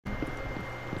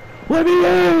Let me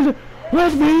in!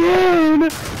 Let me in!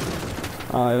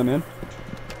 Alright, I'm in.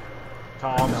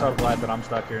 Tom, I'm so glad that I'm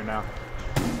stuck here now.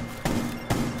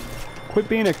 Quit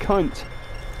being a cunt.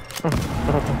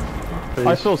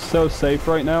 I feel so safe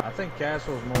right now. I think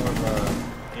Castle's more of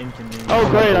a inconvenience. Oh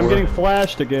great, I'm getting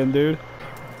flashed again, dude.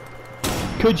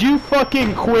 Could you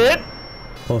fucking quit?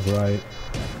 Both right.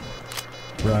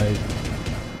 Right.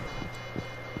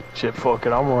 Shit, fuck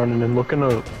it, I'm running and looking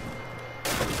up.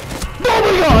 Oh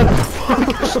my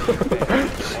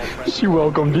god! She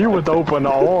welcomed you with open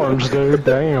arms, dude,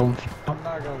 damn. I'm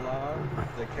not gonna lie,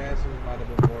 the castles might have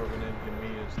been more of an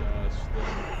inconvenience to us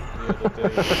than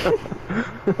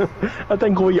the other day. I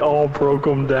think we all broke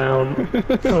them down.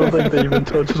 I don't think they even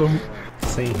touched them.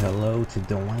 Say hello to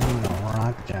Dwayne The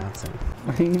Rock Johnson.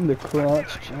 Dwayne the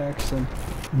Crotch Jackson.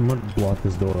 I'm gonna block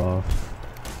this door off.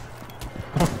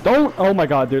 Don't! Oh my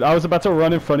god, dude. I was about to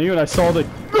run in front of you and I saw the...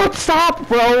 Stop,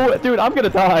 bro! Dude, I'm gonna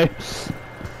die.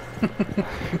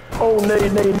 Oh,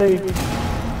 nade.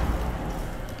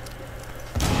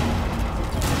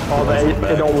 Oh,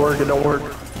 it don't work, it don't work.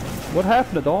 What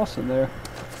happened to Dawson there?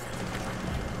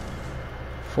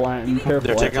 Flattened, careful.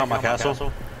 They're taking out my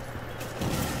castle.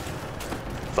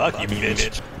 Fuck you,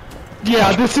 bitch.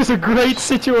 Yeah, this is a great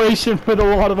situation for a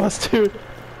lot of us, dude.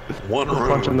 One room.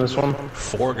 Punching this one.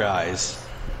 4 guys.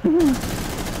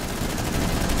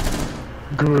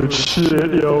 Good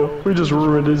shit, yo. We just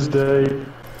ruined his day.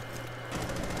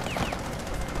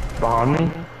 Behind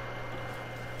me?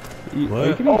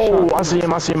 What? Oh, I see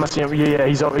him. Yeah,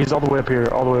 he's all the way up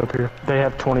here, They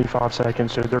have 25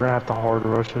 seconds, dude. They're gonna have to hard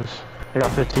rush us. They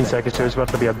got 15 seconds, so it's about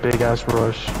to be a big ass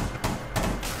rush.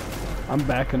 I'm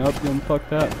backing up, then fuck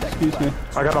that. Excuse me.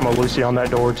 I got him a Lucy on that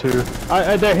door, too.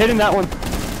 They're hitting that one.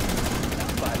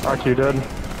 RQ dead.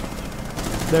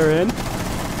 They're in.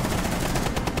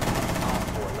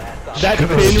 That fin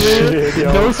rear,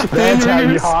 those fin That's how you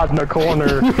rears. hide in the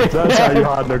corner. That's how you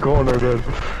hide in the corner, dude.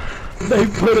 They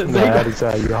put it. That is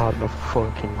how you hide in the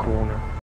fucking corner.